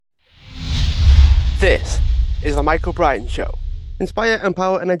This is the Michael Brian Show. Inspire,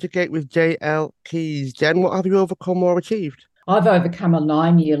 empower, and educate with JL Keys. Jen, what have you overcome or achieved? I've overcome a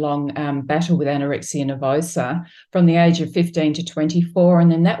 9-year-long battle with anorexia nervosa from the age of 15 to 24.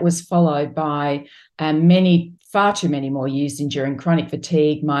 And then that was followed by far too many more years enduring chronic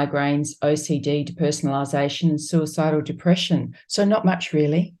fatigue, migraines, OCD, depersonalisation, and suicidal depression. So not much,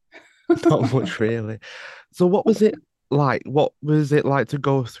 really. Not much, really. So, what was it like? What was it like to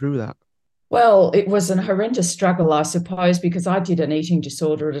go through that? Well, it was an horrendous struggle, I suppose, because I did an eating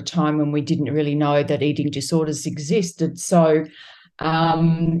disorder at a time when we didn't really know that eating disorders existed. So,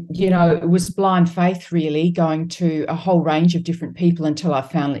 it was blind faith, really, going to a whole range of different people until I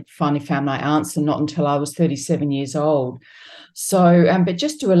finally found my answer, not until I was 37 years old. So, but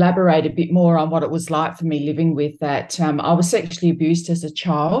just to elaborate a bit more on what it was like for me living with that, I was sexually abused as a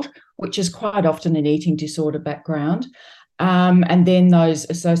child, which is quite often an eating disorder background. And then those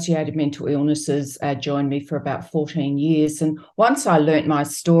associated mental illnesses joined me for about 14 years. And once I learnt my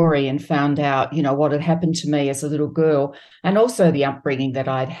story and found out, what had happened to me as a little girl, and also the upbringing that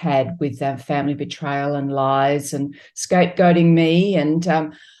I'd had with family betrayal and lies and scapegoating me.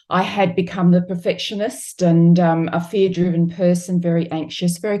 And I had become the perfectionist and a fear-driven person, very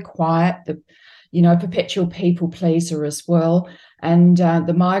anxious, very quiet, perpetual people pleaser as well. And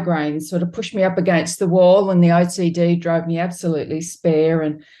the migraines sort of pushed me up against the wall, and the OCD drove me absolutely spare.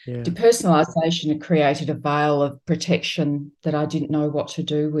 And depersonalisation had created a veil of protection that I didn't know what to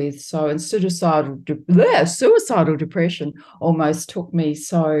do with. So, and suicidal depression almost took me.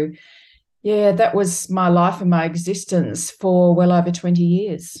 So, yeah, that was my life and my existence for well over 20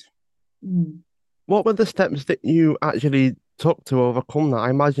 years. What were the steps that you actually took to overcome that? I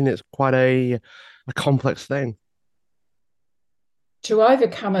imagine it's quite a complex thing. To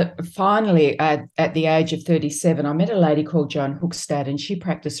overcome it, finally, at the age of 37, I met a lady called Joan Hookstad, and she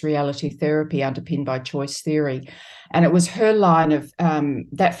practiced reality therapy underpinned by choice theory. And it was her line of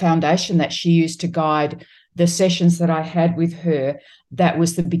that foundation that she used to guide the sessions that I had with her. That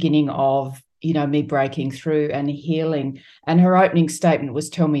was the beginning of me breaking through and healing. And her opening statement was,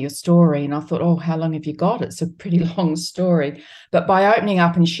 "Tell me your story." And I thought, oh, how long have you got? It's a pretty long story. But by opening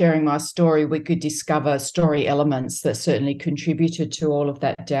up and sharing my story, we could discover story elements that certainly contributed to all of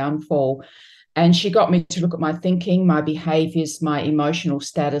that downfall. And she got me to look at my thinking, my behaviors, my emotional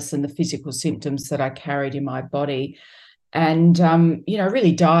status, and the physical symptoms that I carried in my body. And,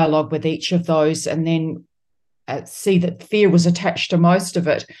 really dialogue with each of those, and then see that fear was attached to most of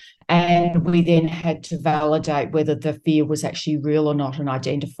it. And we then had to validate whether the fear was actually real or not, and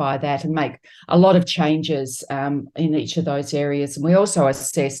identify that and make a lot of changes in each of those areas. And we also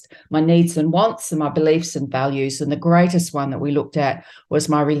assessed my needs and wants and my beliefs and values. And the greatest one that we looked at was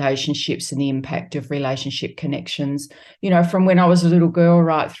my relationships and the impact of relationship connections, from when I was a little girl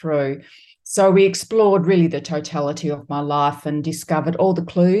right through. So we explored really the totality of my life and discovered all the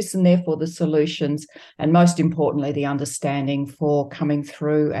clues and therefore the solutions, and most importantly, the understanding for coming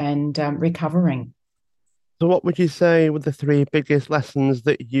through and recovering. So, what would you say were the three biggest lessons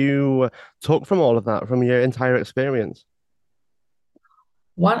that you took from all of that, from your entire experience?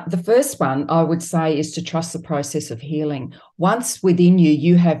 The first one I would say is to trust the process of healing. Once within you,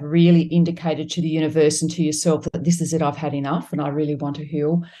 you have really indicated to the universe and to yourself that this is it, I've had enough and I really want to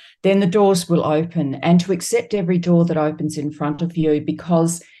heal, then the doors will open, and to accept every door that opens in front of you,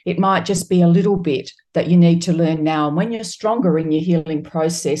 because it might just be a little bit that you need to learn now. And when you're stronger in your healing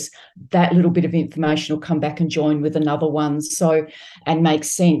process, that little bit of information will come back and join with another one. So, and make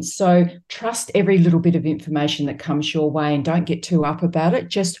sense. So trust every little bit of information that comes your way, and don't get too up about it.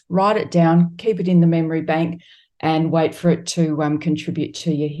 Just write it down, keep it in the memory bank, and wait for it to contribute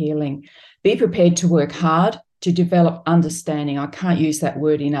to your healing. Be prepared to work hard to develop understanding. I can't use that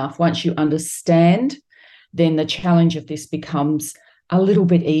word enough. Once you understand, then the challenge of this becomes a little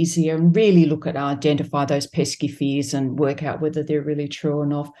bit easier, and really look at identify those pesky fears and work out whether they're really true or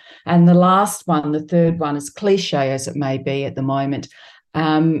not. And the last one, the third one, as cliche as it may be at the moment,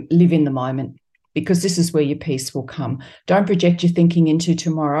 live in the moment, because this is where your peace will come. Don't project your thinking into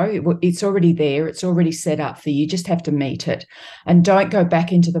tomorrow. It's already there. It's already set up for you. You just have to meet it. And don't go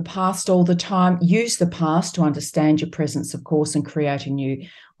back into the past all the time. Use the past to understand your presence, of course, and create a new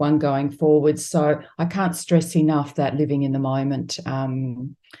one going forward. So I can't stress enough that living in the moment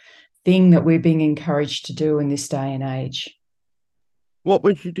thing that we're being encouraged to do in this day and age. What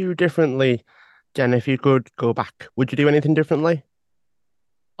would you do differently, Jen, if you could go back? Would you do anything differently?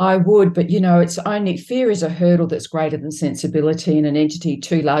 I would, but it's only fear is a hurdle that's greater than sensibility, and an entity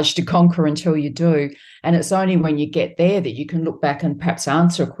too large to conquer until you do. And it's only when you get there that you can look back and perhaps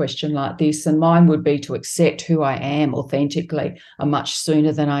answer a question like this. And mine would be to accept who I am authentically much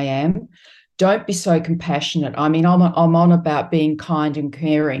sooner than I am. don't be so compassionate. I mean, I'm on about being kind and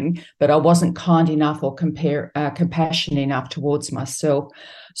caring, but I wasn't kind enough or compassionate enough towards myself.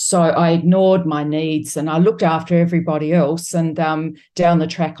 So I ignored my needs and I looked after everybody else. And down the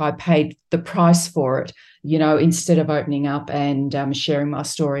track, I paid the price for it, instead of opening up and sharing my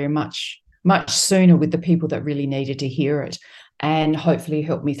story much sooner with the people that really needed to hear it, and hopefully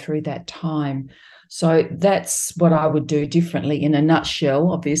help me through that time. So that's what I would do differently in a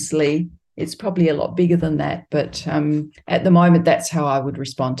nutshell. Obviously, it's probably a lot bigger than that, but at the moment, that's how I would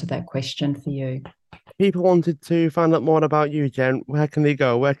respond to that question for you. People wanted to find out more about you, Jen. Where can they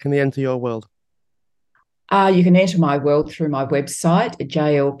go? Where can they enter your world? You can enter my world through my website,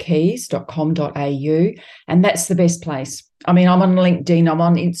 jlkeez.com.au, and that's the best place. I mean, I'm on LinkedIn, I'm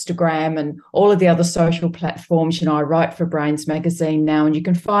on Instagram, and all of the other social platforms. I write for Brains Magazine now, and you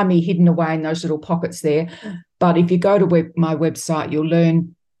can find me hidden away in those little pockets there. But if you go to my website, you'll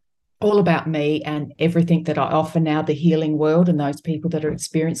learn all about me and everything that I offer now, the healing world, and those people that are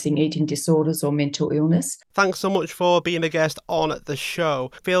experiencing eating disorders or mental illness. Thanks so much for being a guest on the show.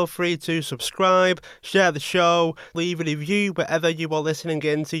 Feel free to subscribe, share the show, leave a review wherever you are listening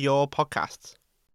into your podcasts.